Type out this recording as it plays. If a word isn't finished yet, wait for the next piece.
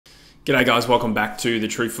G'day guys, welcome back to the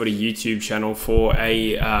True Footy YouTube channel for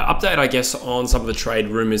a update, I guess, on some of the trade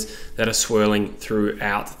rumours that are swirling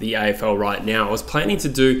throughout the AFL right now. I was planning to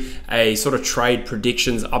do a sort of trade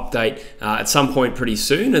predictions update at some point pretty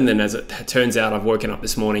soon, and then as it turns out, I've woken up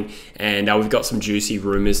this morning and we've got some juicy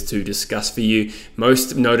rumours to discuss for you.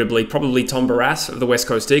 Most notably, probably Tom Barrass of the West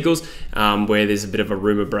Coast Eagles, where there's a bit of a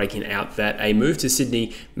rumour breaking out that a move to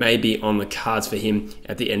Sydney may be on the cards for him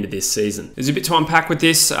at the end of this season. There's a bit to unpack with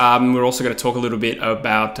this. We're also going to talk a little bit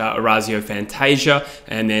about Orazio Fantasia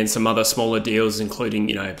and then some other smaller deals, including,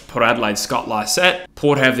 Port Adelaide Scott Lysette.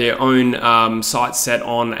 Port have their own sights set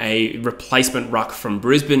on a replacement ruck from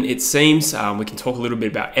Brisbane, it seems. We can talk a little bit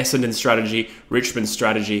about Essendon's strategy, Richmond's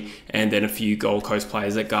strategy, and then a few Gold Coast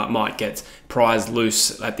players that might get prized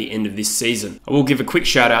loose at the end of this season. I will give a quick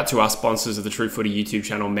shout out to our sponsors of the True Footy YouTube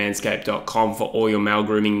channel, MANSCAPED.com, for all your male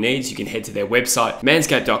grooming needs. You can head to their website,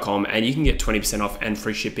 manscaped.com, and you can get 20% off and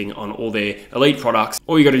free shipping on all their elite products.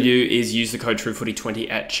 All you got to do is use the code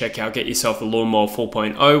TrueFooty20 at checkout. Get yourself the Lawnmower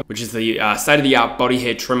 4.0, which is the state-of-the-art body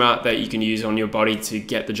hair trimmer that you can use on your body to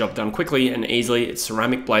get the job done quickly and easily. It's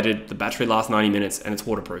ceramic bladed, the battery lasts 90 minutes, and it's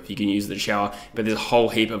waterproof. You can use it in the shower, but there's a whole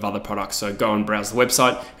heap of other products, so go and browse the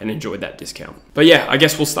website and enjoy that discount. But yeah, I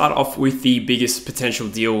guess we'll start off with the biggest potential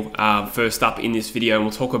deal first up in this video, and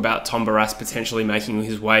we'll talk about Tom Barrass potentially making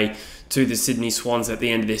his way to the Sydney Swans at the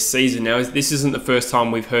end of this season. Now, this isn't the first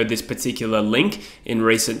time we've heard this particular link in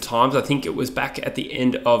recent times. I think it was back at the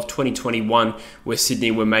end of 2021 where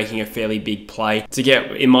Sydney were making a fairly big play to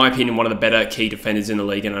get, in my opinion, one of the better key defenders in the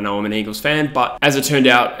league, and I know I'm an Eagles fan, but as it turned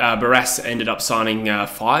out, Barrass ended up signing a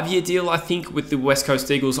 5-year deal, I think, with the West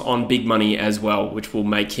Coast Eagles on big money as well, which will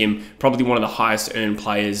make him probably one of the highest earned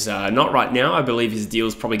players. Not right now. I believe his deal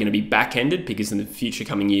is probably going to be back-ended because in the future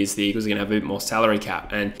coming years, the Eagles are going to have a bit more salary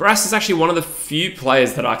cap. And Barrass is actually one of the few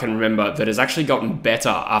players that I can remember that has actually gotten better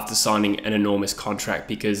after signing an enormous contract,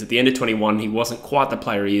 because at the end of 21, he wasn't quite the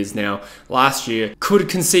player he is now. Last year, could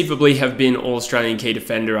conceivably have been All-Australian key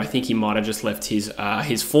defender. I think he might have just left his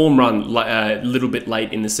form run a little bit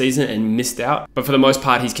late in the season and missed out. But for the most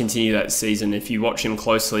part, he's continued that season. If you watch him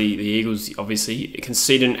closely, the Eagles obviously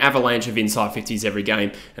concede an avalanche of inside 50s every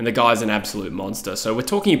game, and the guy's an absolute monster. So we're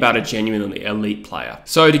talking about a genuinely elite player.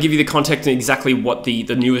 So to give you the context and exactly what the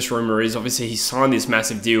newest rumor is, obviously he signed this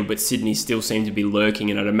massive deal, but Sydney still seem to be lurking,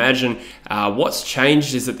 and I'd imagine what's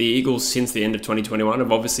changed is that the Eagles since the end of 2021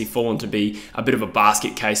 have obviously fallen to be a bit of a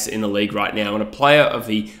basket case in the league right now, and a player of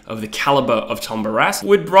the caliber of Tom Barrass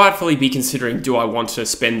would rightfully be considering, do I want to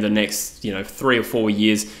spend the next 3 or 4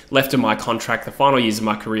 years left of my contract, the final years of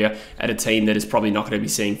my career, at a team that is probably not going to be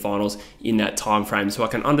seeing finals in that time frame. So I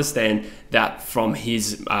can understand that from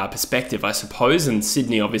his perspective, I suppose, and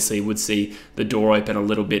Sydney obviously would see the door open a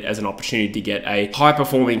little bit as an opportunity to get a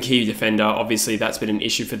high-performing key defender. Obviously, that's been an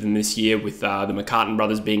issue for them this year with the McCartan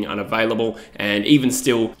brothers being unavailable, and even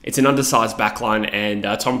still, it's an undersized backline, and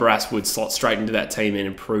Tom Barrass would slot straight into that team and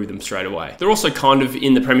improve them straight away. They're also kind of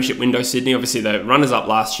in the premiership window, Sydney. Obviously, the runners-up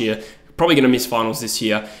last year, probably going to miss finals this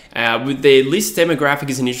year. With their list demographic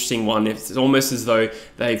is an interesting one. It's almost as though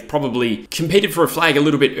they've probably competed for a flag a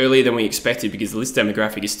little bit earlier than we expected, because the list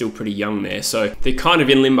demographic is still pretty young there. So they're kind of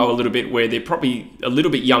in limbo a little bit, where they're probably a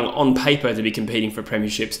little bit young on paper to be competing for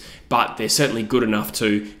premierships, but they're certainly good enough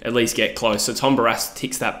to at least get close. So Tom Barrass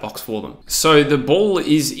ticks that box for them. So the ball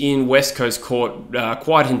is in West Coast court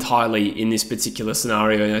quite entirely in this particular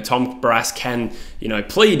scenario. Tom Barrass can,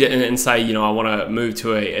 plead and say, I want to move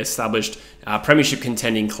to an established premiership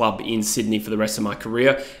contending club in Sydney for the rest of my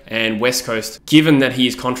career, and West Coast, given that he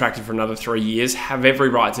is contracted for another 3 years, have every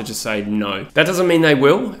right to just say no. That doesn't mean they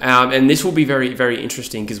will, and this will be very, very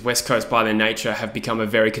interesting, because West Coast by their nature have become a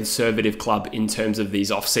very conservative club in terms of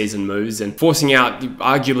these off-season moves, and forcing out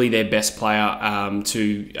arguably their best player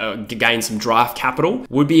to gain some draft capital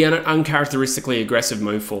would be an uncharacteristically aggressive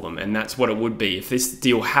move for them, and that's what it would be. If this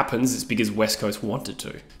deal happens, it's because West Coast wanted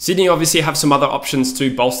to. Sydney obviously have some other options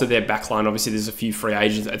to bolster their backline. Obviously, there's a few free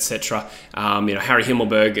agents, etc. Harry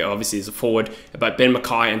Himmelberg obviously is a forward, but Ben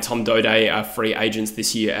Mackay and Tom Doedee are free agents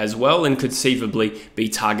this year as well, and conceivably be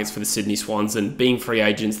targets for the Sydney Swans. And being free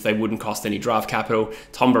agents, they wouldn't cost any draft capital.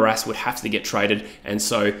 Tom Barrass would have to get traded, and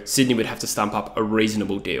so Sydney would have to stump up a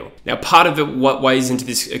reasonable deal. Now, part of what weighs into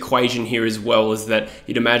this equation here as well is that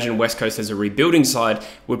you'd imagine West Coast as a rebuilding side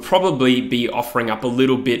would probably be offering up a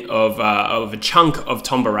little bit of a chunk chunk of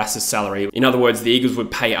Tom Barrass's salary. In other words, the Eagles would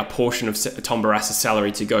pay a portion of Tom Barrass's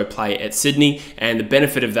salary to go play at Sydney, and the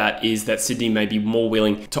benefit of that is that Sydney may be more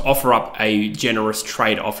willing to offer up a generous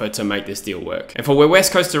trade offer to make this deal work. And for where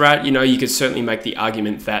West Coast are at, you could certainly make the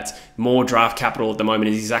argument that more draft capital at the moment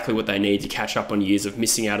is exactly what they need to catch up on years of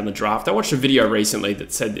missing out on the draft. I watched a video recently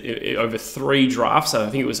that said over 3 drafts, I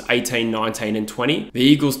think it was 18, 19, and 20, the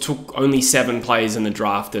Eagles took only 7 players in the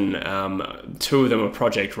draft, and 2 of them are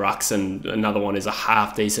Project Rucks, and another one is a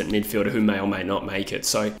half-decent midfielder who may or may not make it.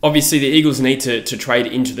 So obviously the Eagles need to trade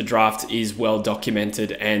into the draft is well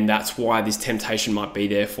documented, and that's why this temptation might be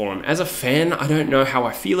there for them. As a fan, I don't know how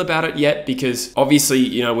I feel about it yet, because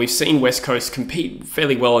obviously, we've seen West Coast compete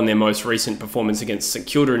fairly well in their most recent performance against St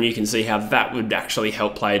Kilda, and you can see how that would actually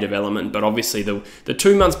help player development. But obviously the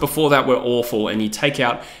 2 months before that were awful, and you take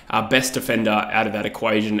out our best defender out of that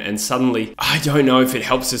equation, and suddenly I don't know if it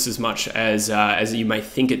helps us as much as you may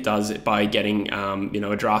think it does by getting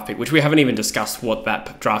a draft pick, which we haven't even discussed what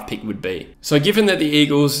that draft pick would be. So given that the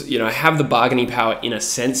Eagles have the bargaining power in a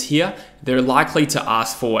sense here, they're likely to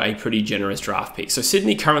ask for a pretty generous draft pick. So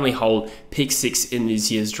Sydney currently hold pick 6 in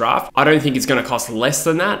this year's draft. I don't think it's going to cost less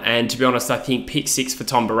than that, and to be honest, I think pick 6 for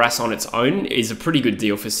Tom Barrass on its own is a pretty good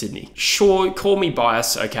deal for Sydney. Sure, call me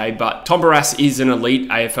biased, okay, but Tom Barrass is an elite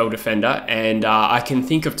AFL defender, and I can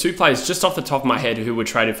think of 2 players just off the top of my head who were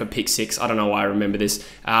traded for pick 6. I don't know why I remember this,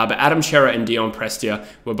 but Adam Shearer and Dion Prestia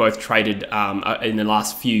were both traded in the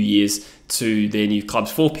last few years to their new clubs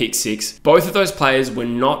for pick 6. Both of those players were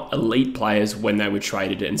not elite players when they were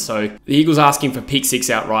traded, and so the Eagles asking for pick 6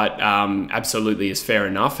 outright absolutely is fair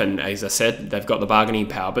enough, and as I said, they've got the bargaining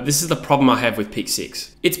power. But this is the problem I have with pick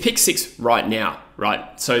 6. It's pick 6 right now,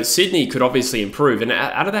 right? So Sydney could obviously improve, and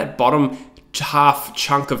out of that bottom half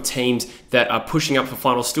chunk of teams that are pushing up for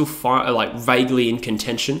finals, still like vaguely in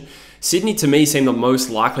contention, Sydney to me seem the most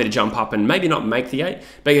likely to jump up and maybe not make the 8,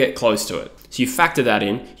 but get close to it. So you factor that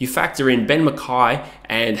in. You factor in Ben Mackay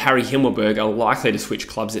and Harry Himmelberg are likely to switch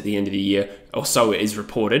clubs at the end of the year, or so it is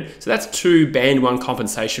reported. So that's 2 band 1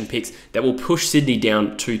 compensation picks that will push Sydney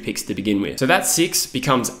down 2 picks to begin with. So that 6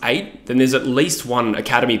 becomes 8. Then there's at least 1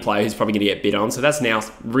 academy player who's probably going to get bid on. So that's now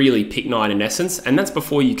really pick 9 in essence. And that's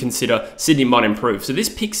before you consider Sydney might improve. So this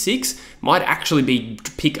pick 6 might actually be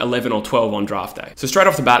pick 11 or 12 on draft day. So straight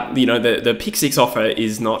off the bat, the pick 6 offer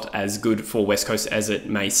is not as good for West Coast as it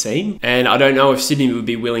may seem. And I don't know if Sydney would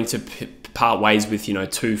be willing to part ways with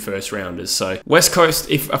 2 first rounders. So West Coast,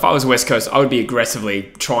 if I was West Coast, I would be aggressively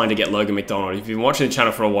trying to get Logan McDonald. If you've been watching the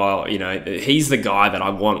channel for a while, he's the guy that I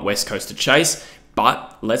want West Coast to chase.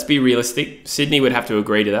 But let's be realistic, Sydney would have to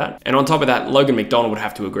agree to that. And on top of that, Logan McDonald would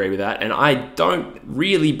have to agree with that. And I don't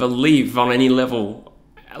really believe on any level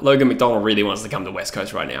Logan McDonald really wants to come to West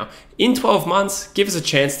Coast right now. In 12 months, give us a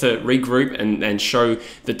chance to regroup and show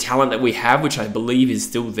the talent that we have, which I believe is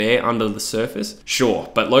still there under the surface. Sure,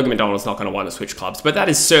 but Logan McDonald's not going to want to switch clubs. But that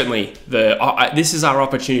is certainly this is our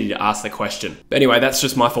opportunity to ask the question. But anyway, that's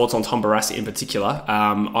just my thoughts on Tom Barrass in particular.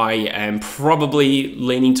 I am probably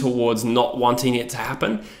leaning towards not wanting it to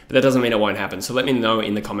happen, but that doesn't mean it won't happen. So let me know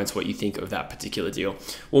in the comments what you think of that particular deal.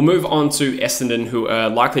 We'll move on to Essendon, who are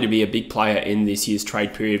likely to be a big player in this year's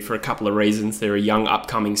trade period for a couple of reasons. They're a young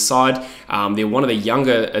upcoming side. They're one of the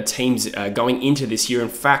younger teams going into this year. In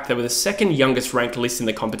fact, they were the 2nd youngest ranked list in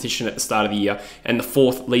the competition at the start of the year and the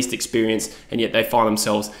 4th least experienced, and yet they find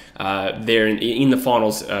themselves there in the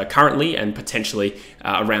finals currently and potentially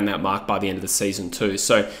around that mark by the end of the season too.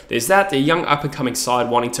 So there's that. They're a young up-and-coming side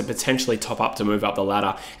wanting to potentially top up to move up the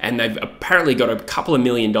ladder, and they've apparently got a couple of $1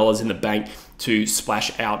 million in the bank to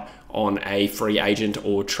splash out on a free agent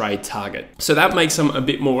or trade target. So that makes them a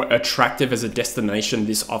bit more attractive as a destination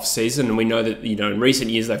this off-season. And we know that, in recent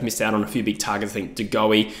years, they've missed out on a few big targets. I think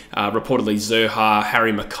DeGoey, reportedly Zerha,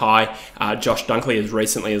 Harry Mackay, Josh Dunkley as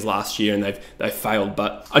recently as last year, and they've failed.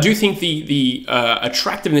 But I do think the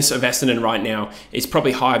attractiveness of Essendon right now is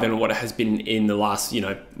probably higher than what it has been in the last,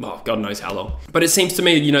 well, God knows how long. But it seems to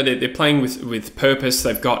me, they're playing with purpose.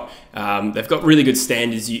 They've got really good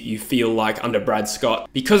standards, you feel like, under Brad Scott.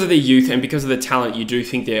 Because of their youth and because of the talent, you do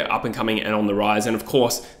think they're up and coming and on the rise. And of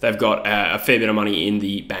course, they've got a fair bit of money in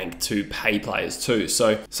the bank to pay players too.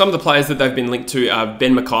 So some of the players that they've been linked to are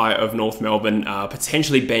Ben Mackay of North Melbourne,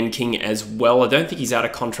 potentially Ben King as well. I don't think he's out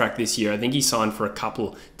of contract this year. I think he signed for a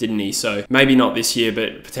couple, didn't he? So maybe not this year,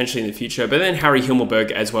 but potentially in the future. But then Harry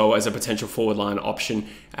Himmelberg as well as a potential forward line option,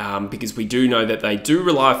 because we do know that they do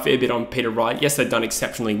rely a fair bit on Peter Wright. Yes, they've done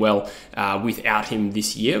exceptionally well without him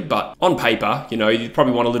this year, but on paper, you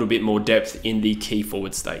probably want a little bit bit more depth in the key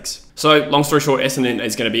forward stakes. So long story short, Essendon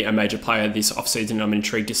is going to be a major player this offseason. I'm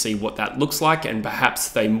intrigued to see what that looks like, and perhaps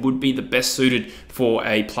they would be the best suited for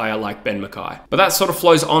a player like Ben Mackay. But that sort of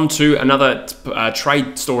flows on to another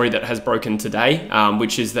trade story that has broken today,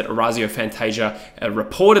 which is that Orazio Fantasia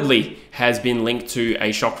reportedly has been linked to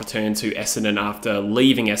a shock return to Essendon after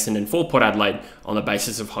leaving Essendon for Port Adelaide on the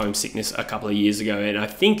basis of homesickness a couple of years ago. And I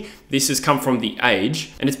think this has come from The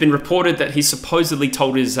Age, and it's been reported that he supposedly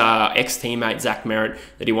told his ex-teammate Zach Merritt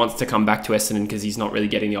that he wants to come back to Essendon because he's not really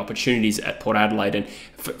getting the opportunities at Port Adelaide. And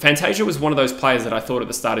Fantasia was one of those players that I thought at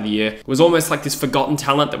the start of the year was almost like this forgotten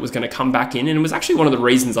talent that was going to come back in, and it was actually one of the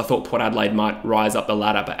reasons I thought Port Adelaide might rise up the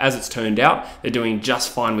ladder. But as it's turned out, they're doing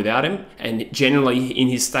just fine without him, and generally in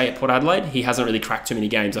his stay at Port Adelaide, he hasn't really cracked too many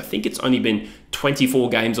games. I think it's only been 24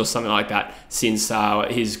 games or something like that since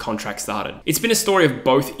his contract started. It's been a story of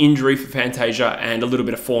both injury for Fantasia and a little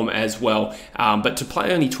bit of form as well, but to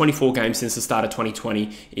play only 24 games since the start of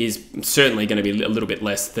 2020 is certainly going to be a little bit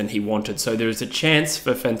less than he wanted. So there is a chance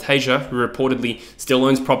for Fantasia, who reportedly still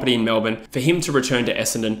owns property in Melbourne, for him to return to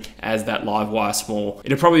Essendon as that live wire small.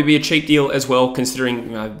 It'll probably be a cheap deal as well,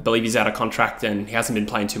 considering I believe he's out of contract and he hasn't been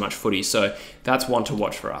playing too much footy. So that's one to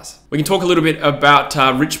watch for us. We can talk a little bit about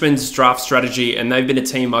Richmond's draft strategy, and they've been a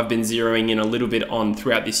team I've been zeroing in a little bit on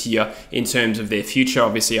throughout this year in terms of their future.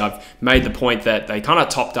 Obviously, I've made the point that they kind of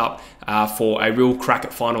topped up for a real crack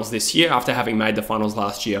at finals this year after having made the finals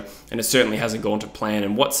last year, and it certainly hasn't gone to plan.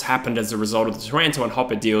 And what's happened as a result of the Taranto and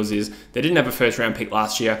Hopper deals is they didn't have a first round pick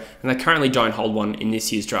last year, and they currently don't hold one in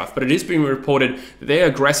this year's draft. But it is being reported that they're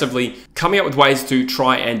aggressively coming up with ways to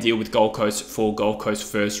try and deal with Gold Coast for Gold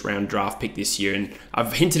Coast first round draft pick this year. And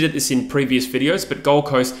I've hinted at this in previous videos, but Gold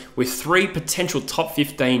Coast, with 3 potential top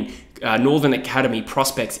 15 Northern Academy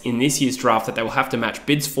prospects in this year's draft that they will have to match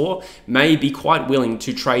bids for, may be quite willing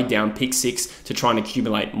to trade down pick 6 to try and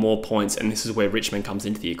accumulate more points, and this is where Richmond comes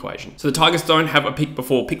into the equation. So the Tigers don't have a pick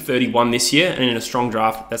before pick 31 this year, and in a strong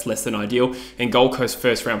draft, that's less than ideal, and Gold Coast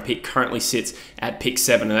first round pick currently sits at pick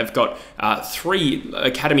 7, and they've got 3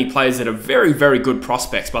 academy players that are very, very good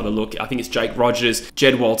prospects by the look. I think it's Jake Rogers,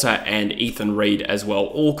 Jed Walter, and Ethan Reid as well.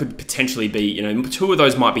 All could potentially be, 2 of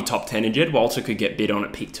those might be top 10, and Jed Walter could get bid on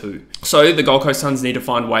at pick 2. So the Gold Coast Suns need to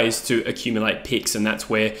find ways to accumulate picks, and that's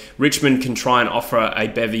where Richmond can try and offer a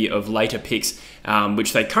bevy of later picks,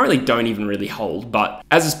 which they currently don't even really hold. But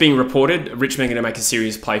as it's being reported, Richmond are going to make a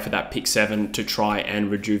serious play for that pick 7 to try and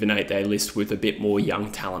rejuvenate their list with a bit more young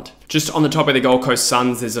talent. Just on the top of the Gold Coast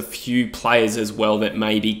Suns, there's a few players as well that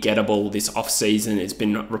may be gettable this offseason. It's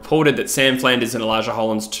been reported that Sam Flanders and Elijah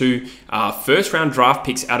Hollands, 2 first round draft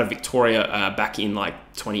picks out of Victoria back in like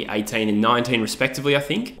 2018 and 19 respectively, I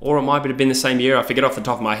think, or it might have been the same year, I forget off the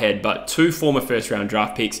top of my head, but 2 former first round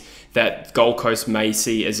draft picks that Gold Coast may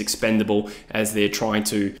see as expendable as they're trying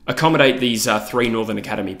to accommodate these 3 Northern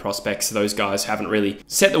Academy prospects. Those guys haven't really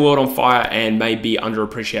set the world on fire and may be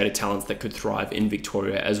underappreciated talents that could thrive in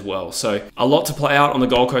Victoria as well. So a lot to play out on the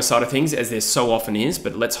Gold Coast side of things, as there so often is,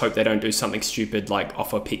 but let's hope they don't do something stupid like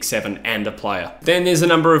offer pick 7 and a player. Then there's a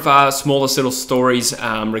number of smaller little stories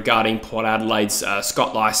regarding Port Adelaide's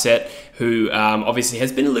Scott Lysett, who obviously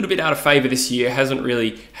has been a little bit out of favour this year, hasn't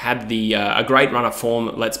really had a great run of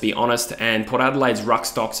form, let's be honest, and Port Adelaide's ruck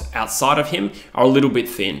stocks outside of him are a little bit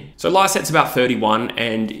thin. So Lysett's about 31,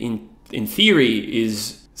 and in theory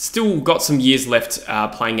is still got some years left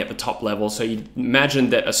playing at the top level, so you'd imagine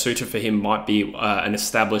that a suitor for him might be an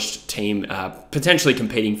established team potentially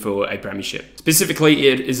competing for a premiership. Specifically,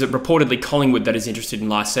 it is reportedly Collingwood that is interested in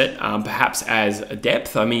Lysett, perhaps as a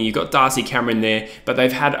depth. I mean, you've got Darcy Cameron there, but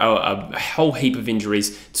they've had a whole heap of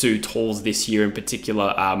injuries to talls this year in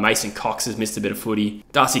particular. Mason Cox has missed a bit of footy.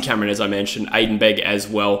 Darcy Cameron, as I mentioned, Aiden Begg as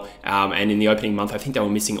well, and in the opening month, I think they were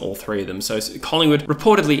missing all 3 of them. So Collingwood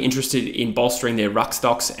reportedly interested in bolstering their ruck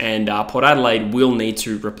stocks, and Port Adelaide will need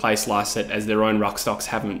to replace Lysett as their own ruck stocks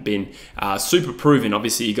haven't been super proven.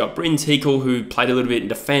 Obviously, you got Bryn Teakle, who played a little bit in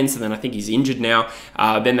defence, and then I think he's injured now.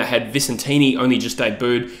 Then they had Vicentini, only just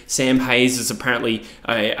debuted. Sam Hayes is apparently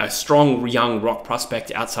a strong young rock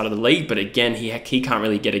prospect outside of the league, but again, he can't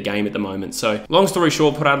really get a game at the moment. So long story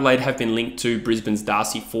short, Port Adelaide have been linked to Brisbane's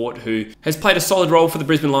Darcy Fort, who has played a solid role for the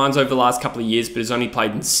Brisbane Lions over the last couple of years, but has only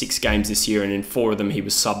played in 6 games this year, and in 4 of them he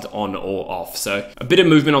was subbed on or off. So a bit of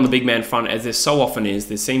movement on the big man front, as there so often is.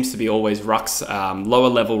 There seems to be always rucks, lower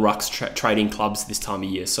level rucks trading clubs this time of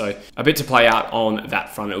year. So a bit to play out on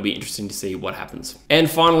that front. It'll be interesting to see what happens.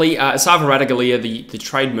 And finally, Asava Radaglia, the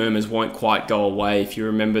trade murmurs won't quite go away. If you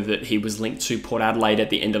remember that he was linked to Port Adelaide at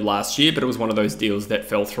the end of last year, but it was one of those deals that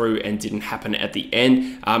fell through and didn't happen at the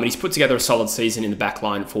end. And he's put together a solid season in the back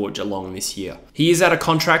line for Geelong this year. He is out of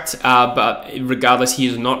contract, but regardless, he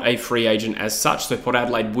is not a free agent as such, so Port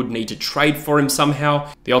Adelaide would need to trade for him somehow.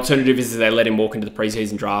 The alternative is that they let him walk into the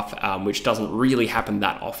preseason draft, which doesn't really happen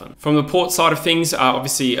that often. From the Port side of things,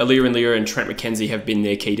 obviously Aliir and Trent McKenzie have been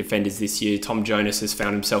their key defenders this year. Tom Jonas has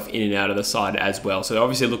found himself in and out of the side as well, so they're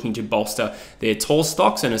obviously looking to bolster their tall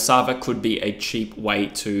stocks, and Asava could be a cheap way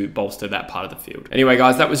to bolster that part of the field. Anyway,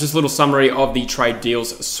 guys, that was just a little summary of the trade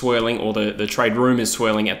deals swirling, or the trade rumors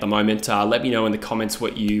swirling at the moment. Let me know in the comments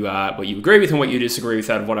what you agree with and what you disagree with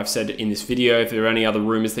out of what I've said in this video. If there are any other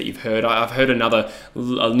rumors that you've heard, I've heard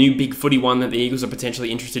a new big footy one that the Eagles are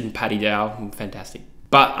potentially interested in Paddy Dow. Fantastic.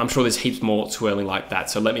 But I'm sure there's heaps more swirling like that.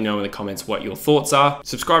 So let me know in the comments what your thoughts are.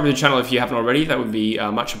 Subscribe to the channel if you haven't already. That would be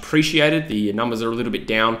much appreciated. The numbers are a little bit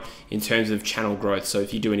down in terms of channel growth. So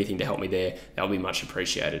if you do anything to help me there, that would be much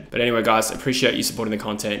appreciated. But anyway, guys, appreciate you supporting the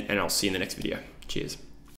content, and I'll see you in the next video. Cheers.